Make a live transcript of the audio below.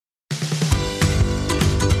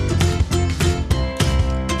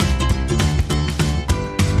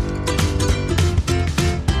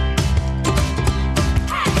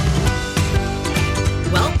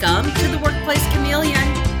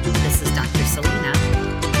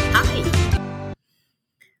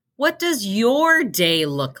What does your day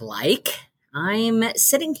look like? I'm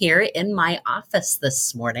sitting here in my office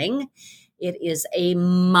this morning. It is a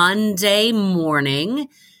Monday morning.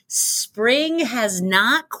 Spring has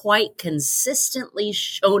not quite consistently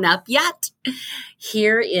shown up yet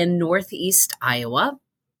here in Northeast Iowa.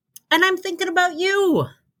 And I'm thinking about you.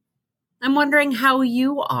 I'm wondering how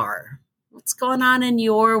you are. What's going on in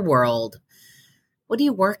your world? What are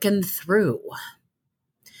you working through?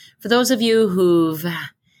 For those of you who've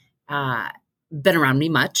been around me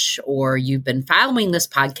much, or you've been following this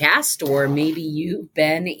podcast, or maybe you've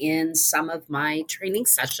been in some of my training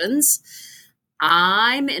sessions,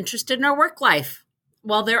 I'm interested in our work life.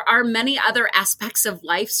 While there are many other aspects of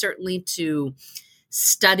life, certainly to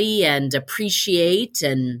study and appreciate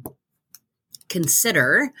and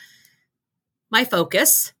consider, my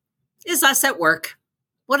focus is us at work.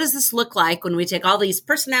 What does this look like when we take all these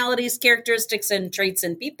personalities, characteristics, and traits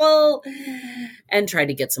in people and try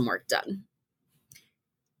to get some work done?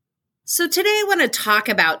 So today I want to talk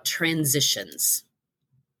about transitions.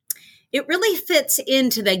 It really fits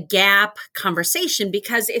into the gap conversation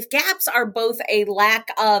because if gaps are both a lack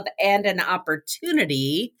of and an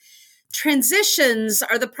opportunity, transitions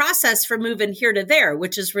are the process for moving here to there,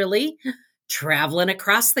 which is really traveling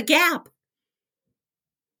across the gap.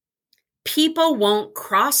 People won't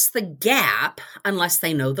cross the gap unless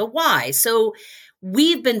they know the why. So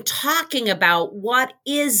we've been talking about what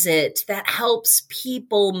is it that helps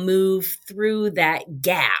people move through that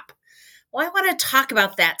gap. Well, I want to talk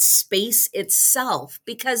about that space itself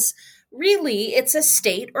because really it's a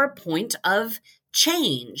state or a point of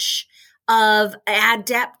change, of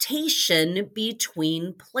adaptation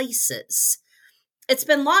between places. It's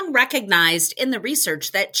been long recognized in the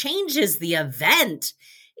research that change is the event.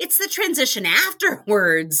 It's the transition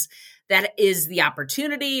afterwards that is the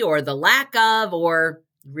opportunity or the lack of, or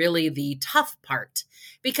really the tough part.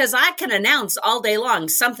 Because I can announce all day long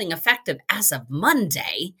something effective as of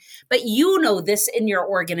Monday, but you know this in your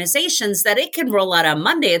organizations that it can roll out on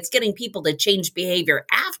Monday. It's getting people to change behavior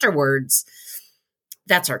afterwards.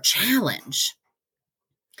 That's our challenge.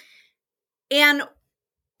 And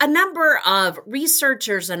a number of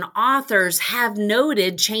researchers and authors have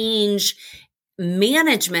noted change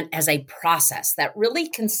management as a process that really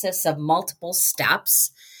consists of multiple steps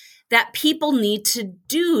that people need to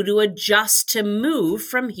do to adjust to move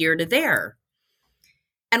from here to there.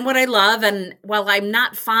 And what I love, and while I'm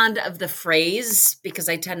not fond of the phrase, because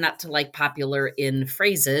I tend not to like popular in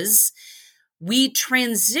phrases, we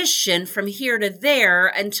transition from here to there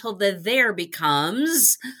until the there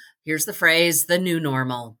becomes, here's the phrase, the new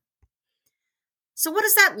normal. So what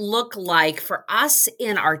does that look like for us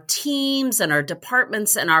in our teams and our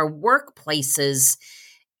departments and our workplaces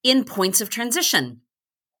in points of transition?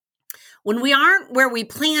 When we aren't where we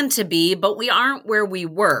plan to be, but we aren't where we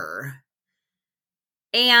were.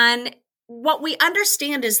 And what we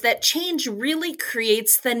understand is that change really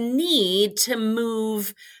creates the need to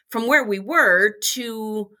move from where we were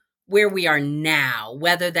to where we are now,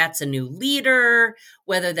 whether that's a new leader,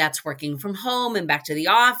 whether that's working from home and back to the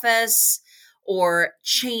office, or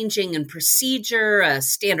changing in procedure, a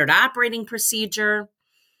standard operating procedure.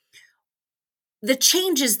 The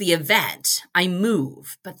change is the event. I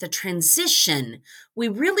move, but the transition we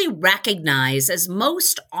really recognize as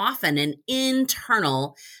most often an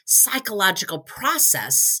internal psychological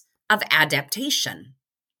process of adaptation.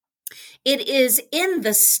 It is in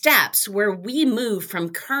the steps where we move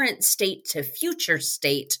from current state to future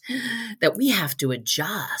state that we have to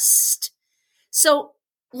adjust. So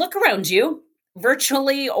look around you,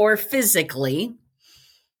 virtually or physically.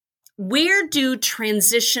 Where do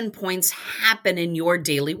transition points happen in your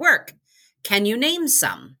daily work? Can you name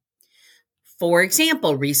some? For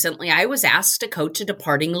example, recently I was asked to coach a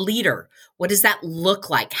departing leader. What does that look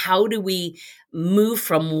like? How do we move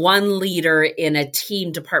from one leader in a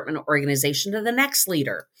team, department, organization to the next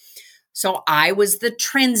leader? So I was the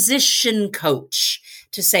transition coach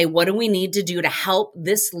to say, what do we need to do to help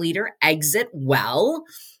this leader exit well?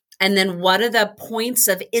 And then what are the points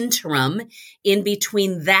of interim in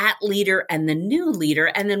between that leader and the new leader?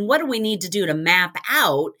 And then what do we need to do to map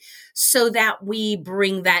out so that we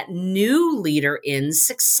bring that new leader in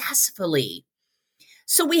successfully?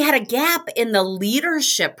 So we had a gap in the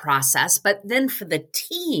leadership process, but then for the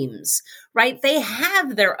teams, right? They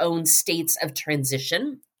have their own states of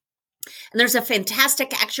transition. And there's a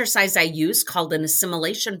fantastic exercise I use called an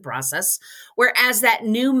assimilation process, where as that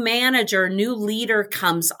new manager, new leader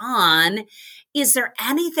comes on, is there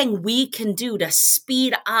anything we can do to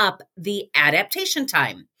speed up the adaptation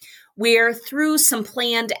time? where through some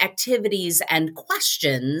planned activities and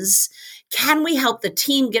questions, can we help the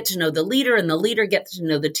team get to know the leader and the leader get to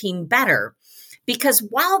know the team better? Because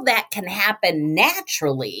while that can happen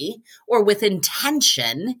naturally or with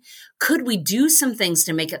intention, could we do some things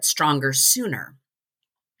to make it stronger sooner?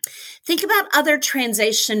 Think about other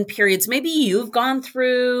transition periods. Maybe you've gone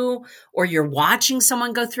through or you're watching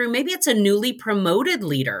someone go through. Maybe it's a newly promoted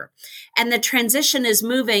leader and the transition is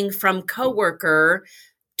moving from coworker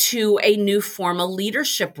to a new formal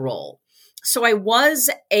leadership role. So I was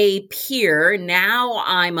a peer. Now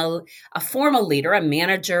I'm a formal leader, a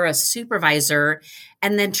manager, a supervisor,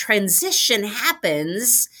 and then transition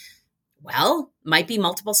happens. Well, might be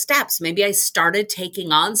multiple steps. Maybe I started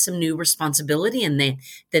taking on some new responsibility and then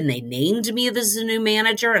they named me as a new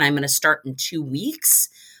manager and I'm going to start in 2 weeks.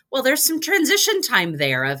 Well, there's some transition time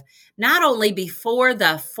there of not only before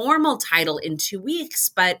the formal title in 2 weeks,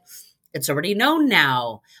 but it's already known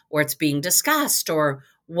now, or it's being discussed, or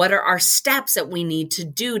what are our steps that we need to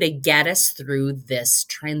do to get us through this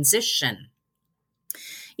transition?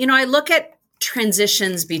 I look at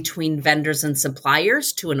transitions between vendors and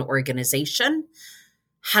suppliers to an organization.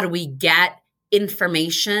 How do we get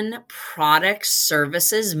information, products,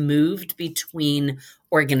 services moved between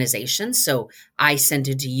organizations? So I send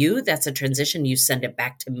it to you. That's a transition. You send it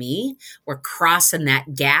back to me. We're crossing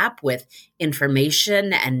that gap with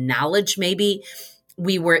information and knowledge. Maybe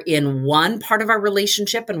we were in one part of our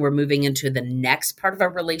relationship and we're moving into the next part of our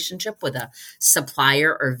relationship with a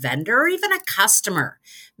supplier or vendor or even a customer.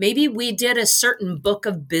 Maybe we did a certain book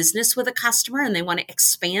of business with a customer and they want to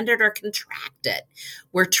expand it or contract it.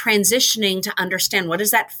 We're transitioning to understand, what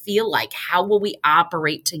does that feel like? How will we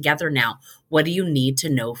operate together now? What do you need to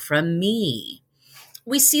know from me?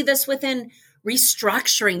 We see this within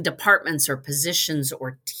restructuring departments or positions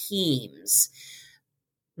or teams.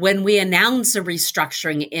 When we announce a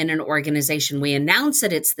restructuring in an organization, we announce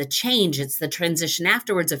that it's the change, it's the transition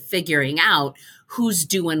afterwards of figuring out who's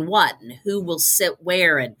doing what and who will sit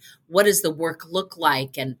where and what does the work look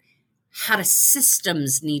like and how do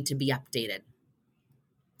systems need to be updated.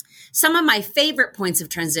 Some of my favorite points of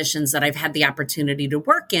transitions that I've had the opportunity to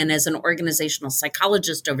work in as an organizational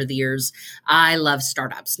psychologist over the years, I love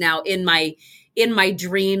startups. Now, in my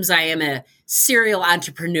dreams, I am a serial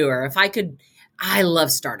entrepreneur. I love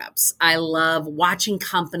startups. I love watching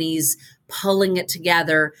companies pulling it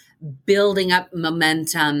together, building up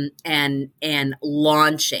momentum and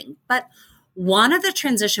launching. But one of the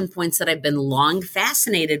transition points that I've been long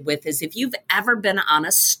fascinated with is if you've ever been on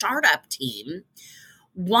a startup team,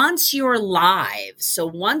 once you're live, so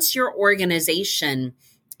once your organization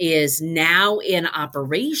is now in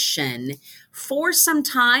operation, for some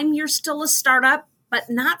time, you're still a startup, but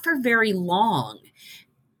not for very long.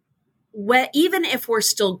 Even if we're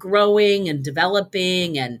still growing and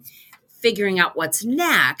developing and figuring out what's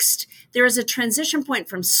next, there is a transition point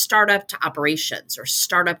from startup to operations or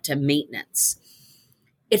startup to maintenance.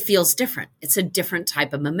 It feels different. It's a different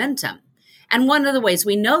type of momentum. And one of the ways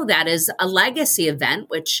we know that is a legacy event,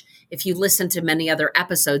 which if you listen to many other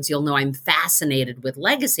episodes, you'll know I'm fascinated with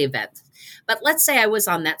legacy events. But let's say I was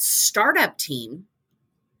on that startup team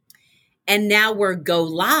and now we're go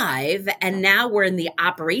live, and now we're in the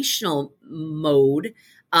operational mode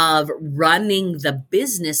of running the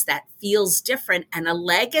business that feels different. And a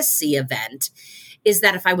legacy event is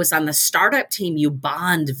that if I was on the startup team, you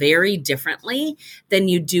bond very differently than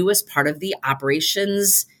you do as part of the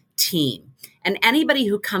operations team. And anybody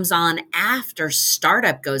who comes on after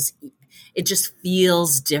startup it just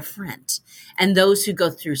feels different. And those who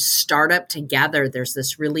go through startup together, there's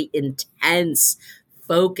this really intense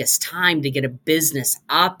focus time to get a business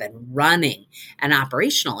up and running and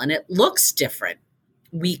operational. And it looks different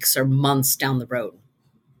weeks or months down the road.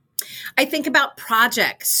 I think about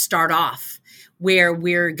projects start off where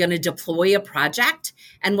we're going to deploy a project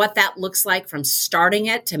and what that looks like from starting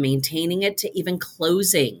it to maintaining it to even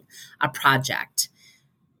closing a project.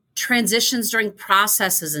 Transitions during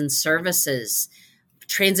processes and services,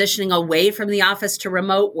 transitioning away from the office to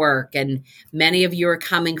remote work. And many of you are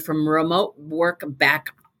coming from remote work back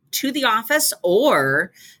to the office,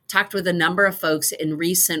 or talked with a number of folks in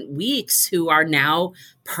recent weeks who are now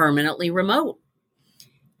permanently remote.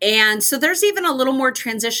 And so there's even a little more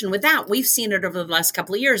transition with that. We've seen it over the last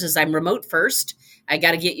couple of years as I'm remote first. I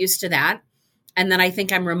got to get used to that. And then I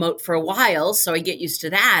think I'm remote for a while, so I get used to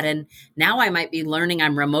that. And now I might be learning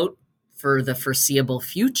I'm remote for the foreseeable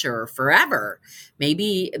future or forever.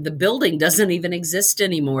 Maybe the building doesn't even exist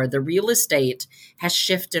anymore. The real estate has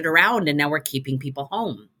shifted around and now we're keeping people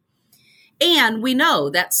home. And we know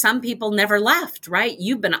that some people never left, right?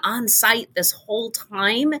 You've been on site this whole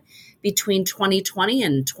time between 2020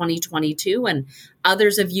 and 2022, and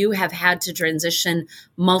others of you have had to transition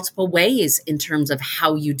multiple ways in terms of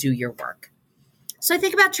how you do your work. So I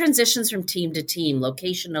think about transitions from team to team,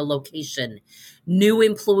 location to location, new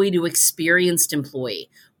employee to experienced employee.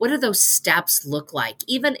 What do those steps look like?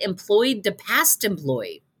 Even employee to past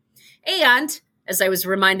employee. And as I was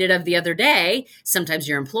reminded of the other day, sometimes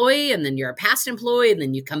you're an employee and then you're a past employee and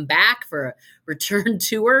then you come back for a return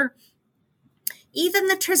tour. Even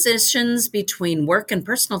the transitions between work and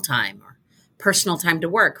personal time, or personal time to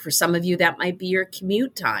work. For some of you, that might be your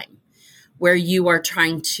commute time, where you are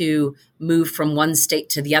trying to move from one state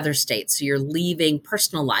to the other state. So you're leaving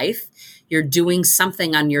personal life, you're doing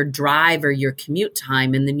something on your drive or your commute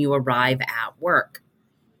time, and then you arrive at work.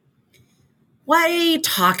 Why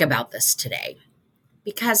talk about this today?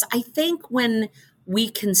 Because I think when we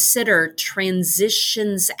consider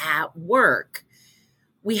transitions at work,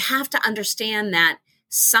 we have to understand that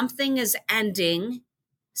something is ending,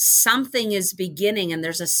 something is beginning, and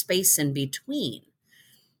there's a space in between.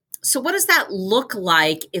 So what does that look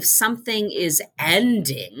like if something is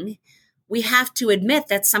ending? We have to admit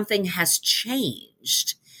that something has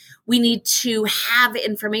changed. We need to have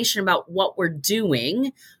information about what we're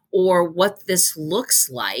doing or what this looks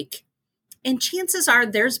like. And chances are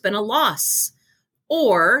there's been a loss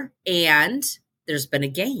and there's been a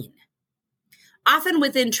gain. Often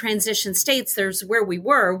within transition states, there's where we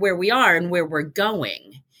were, where we are, and where we're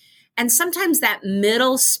going. And sometimes that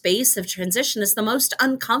middle space of transition is the most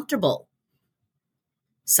uncomfortable.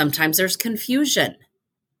 Sometimes there's confusion,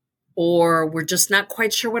 or we're just not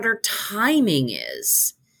quite sure what our timing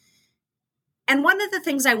is. And one of the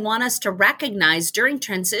things I want us to recognize during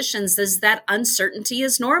transitions is that uncertainty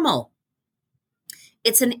is normal.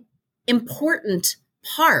 It's an important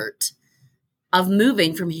part of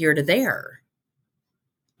moving from here to there.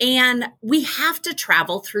 And we have to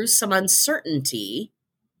travel through some uncertainty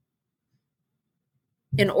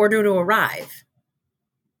in order to arrive.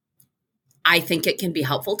 I think it can be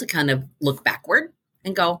helpful to kind of look backward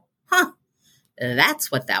and go, that's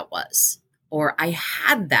what that was. Or I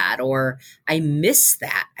had that, or I missed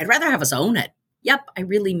that. I'd rather have us own it. Yep, I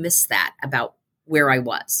really missed that about where I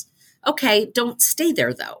was. Okay, don't stay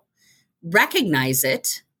there though. Recognize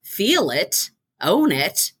it, feel it, own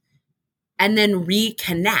it, and then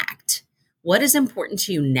reconnect. What is important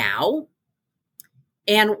to you now?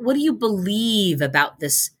 And what do you believe about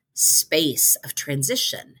this space of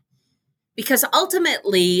transition? Because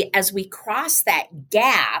ultimately, as we cross that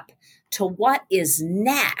gap to what is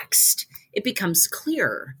next, it becomes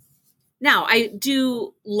clearer. Now, I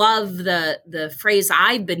do love the phrase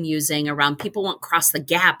I've been using around people won't cross the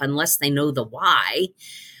gap unless they know the why.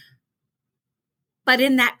 But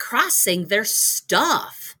in that crossing, there's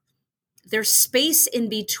stuff. There's space in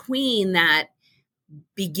between that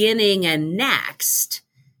beginning and next.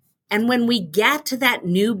 And when we get to that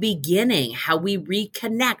new beginning, how we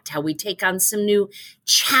reconnect, how we take on some new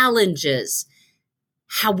challenges,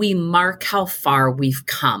 how we mark how far we've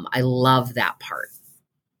come. I love that part.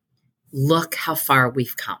 Look how far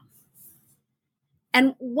we've come.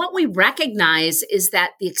 And what we recognize is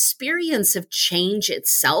that the experience of change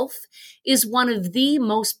itself is one of the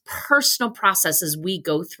most personal processes we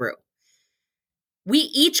go through. We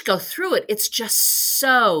each go through it. It's just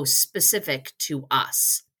so specific to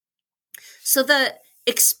us. So the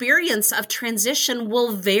experience of transition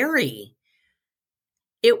will vary.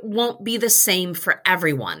 It won't be the same for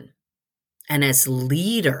everyone. And as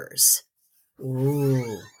leaders,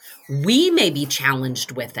 we may be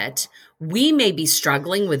challenged with it. We may be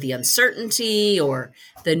struggling with the uncertainty or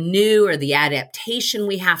the new or the adaptation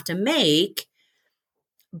we have to make,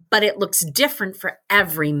 but it looks different for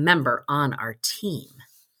every member on our team.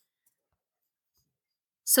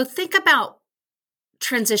 So think about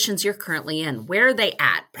transitions you're currently in. Where are they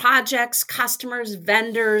at? Projects, customers,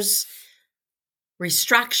 vendors,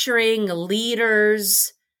 restructuring,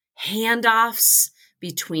 leaders, handoffs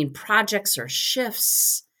between projects or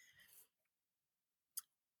shifts.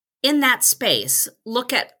 In that space,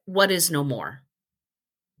 look at what is no more.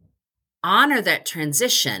 Honor that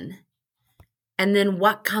transition, and then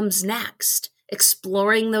what comes next.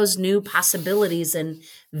 Exploring those new possibilities and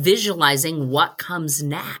visualizing what comes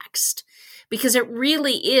next. Because it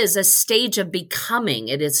really is a stage of becoming.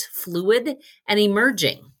 It is fluid and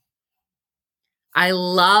emerging. I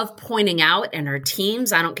love pointing out in our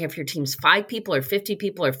teams, I don't care if your team's 5 people or 50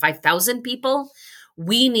 people or 5,000 people,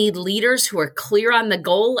 we need leaders who are clear on the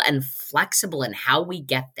goal and flexible in how we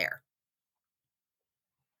get there.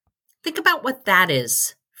 Think about what that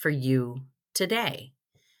is for you today.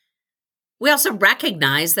 We also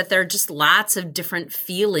recognize that there are just lots of different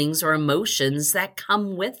feelings or emotions that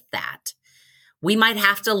come with that. We might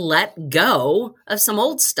have to let go of some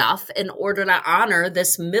old stuff in order to honor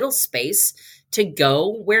this middle space to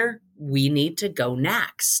go where we need to go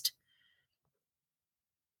next.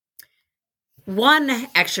 One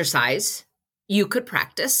exercise you could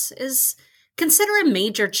practice is consider a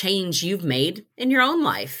major change you've made in your own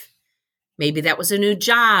life. Maybe that was a new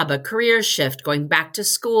job, a career shift, going back to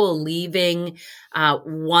school, leaving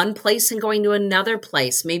one place and going to another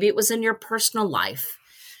place. Maybe it was in your personal life.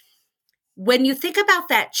 When you think about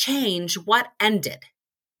that change, what ended?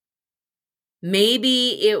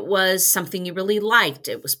 Maybe it was something you really liked.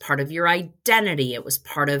 It was part of your identity. It was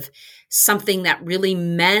part of something that really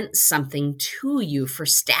meant something to you for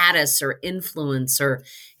status or influence, or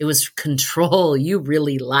it was control you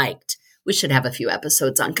really liked. We should have a few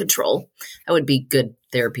episodes on control. That would be good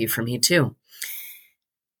therapy for me too.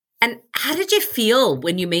 And how did you feel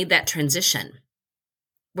when you made that transition?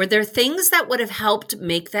 Were there things that would have helped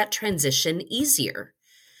make that transition easier?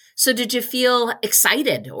 So did you feel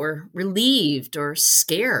excited or relieved or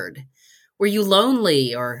scared? Were you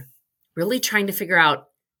lonely or really trying to figure out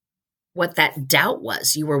what that doubt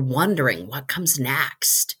was? You were wondering what comes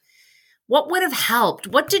next. What would have helped?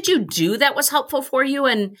 What did you do that was helpful for you?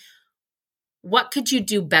 And what could you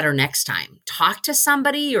do better next time? Talk to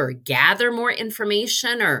somebody or gather more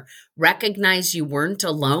information or recognize you weren't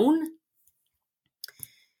alone?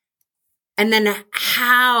 And then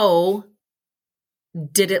how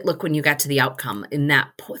did it look when you got to the outcome in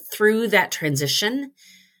that through that transition?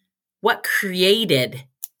 What created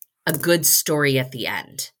a good story at the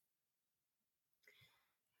end?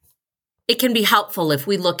 It can be helpful if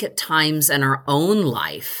we look at times in our own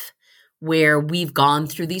life where we've gone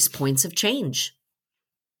through these points of change.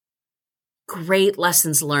 Great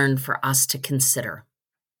lessons learned for us to consider.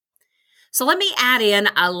 So let me add in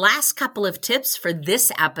a last couple of tips for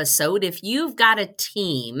this episode if you've got a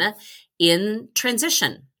team in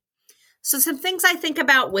transition. So some things I think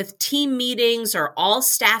about with team meetings or all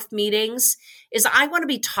staff meetings is I want to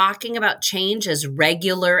be talking about change as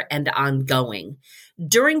regular and ongoing.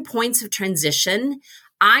 During points of transition,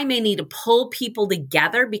 I may need to pull people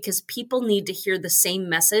together because people need to hear the same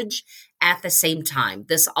message at the same time.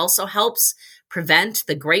 This also helps prevent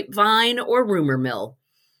the grapevine or rumor mill.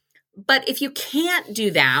 But if you can't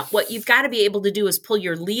do that, what you've got to be able to do is pull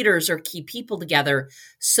your leaders or key people together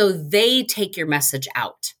so they take your message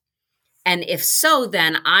out. And if so,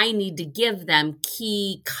 then I need to give them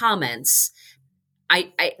key comments.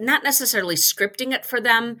 I not necessarily scripting it for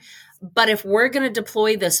them, but if we're going to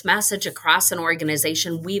deploy this message across an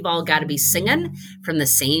organization, we've all got to be singing from the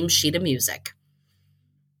same sheet of music.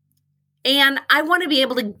 And I want to be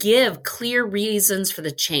able to give clear reasons for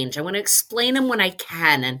the change. I want to explain them when I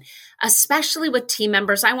can. And especially with team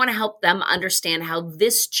members, I want to help them understand how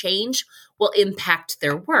this change will impact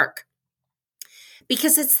their work.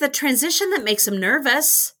 Because it's the transition that makes them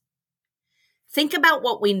nervous. Think about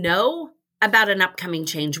what we know about an upcoming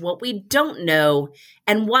change, what we don't know,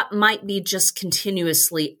 and what might be just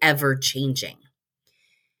continuously ever changing.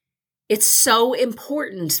 It's so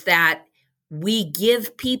important that we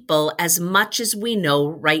give people as much as we know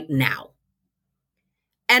right now.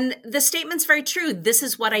 And the statement's very true. This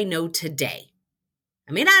is what I know today.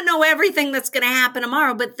 I may not know everything that's going to happen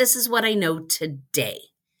tomorrow, but this is what I know today.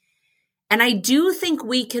 And I do think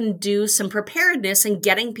we can do some preparedness in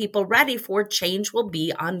getting people ready for change will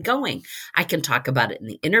be ongoing. I can talk about it in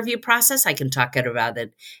the interview process. I can talk about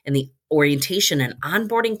it in the orientation and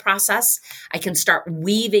onboarding process. I can start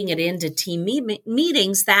weaving it into team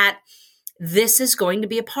meetings that this is going to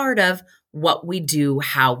be a part of what we do,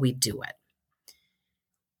 how we do it.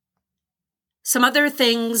 Some other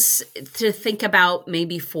things to think about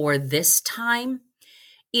maybe for this time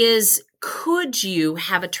is, could you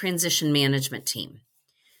have a transition management team?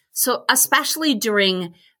 So especially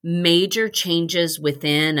during major changes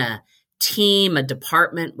within a team, a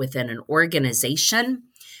department, within an organization,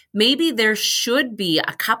 maybe there should be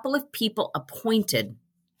a couple of people appointed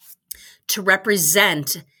to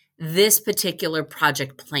represent this particular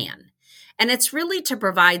project plan. And it's really to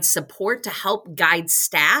provide support to help guide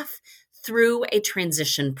staff through a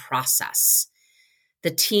transition process.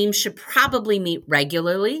 The team should probably meet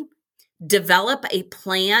regularly, develop a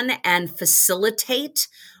plan, and facilitate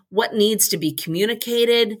what needs to be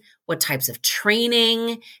communicated, what types of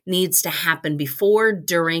training needs to happen before,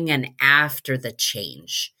 during, and after the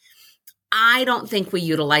change. I don't think we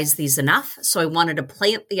utilize these enough, so I wanted to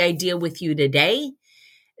plant the idea with you today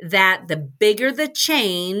that the bigger the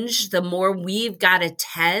change, the more we've got to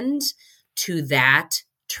tend to that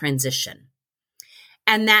transition.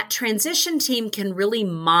 And that transition team can really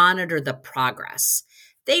monitor the progress.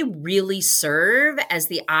 They really serve as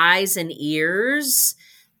the eyes and ears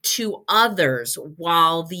to others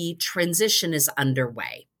while the transition is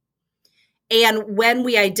underway. And when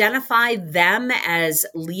we identify them as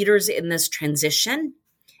leaders in this transition,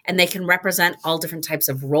 and they can represent all different types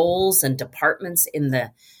of roles and departments in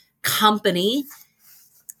the company,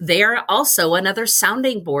 they are also another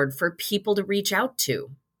sounding board for people to reach out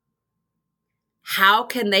to. How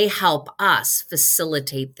can they help us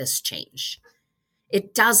facilitate this change?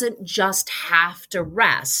 It doesn't just have to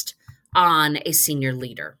rest on a senior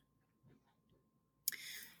leader.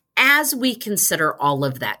 As we consider all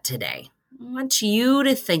of that today, I want you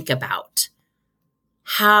to think about,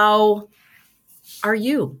 how are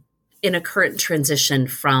you in a current transition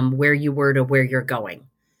from where you were to where you're going?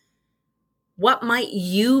 What might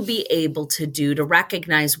you be able to do to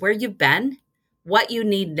recognize where you've been, what you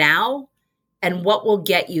need now, and what will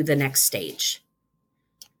get you the next stage?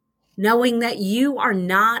 Knowing that you are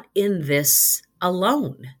not in this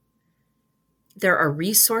alone. There are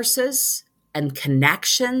resources and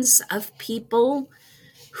connections of people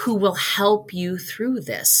who will help you through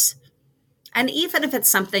this. And even if it's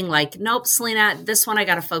something like, nope, Celina, this one I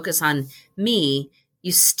got to focus on me,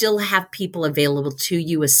 you still have people available to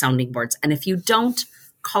you as sounding boards. And if you don't,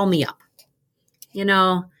 call me up.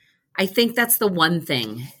 I think that's the one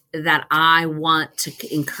thing that I want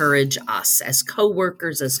to encourage us as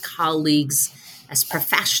coworkers, as colleagues, as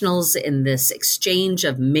professionals in this exchange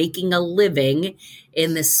of making a living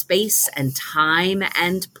in this space and time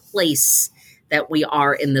and place that we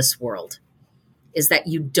are in this world, is that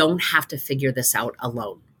you don't have to figure this out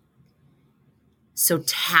alone. So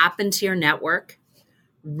tap into your network,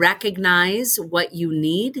 recognize what you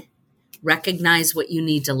need, recognize what you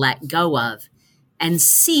need to let go of, and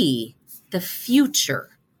see the future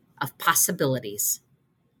of possibilities.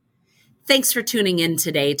 Thanks for tuning in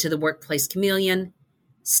today to the Workplace Chameleon.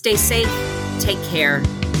 Stay safe, take care.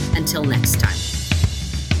 Until next time.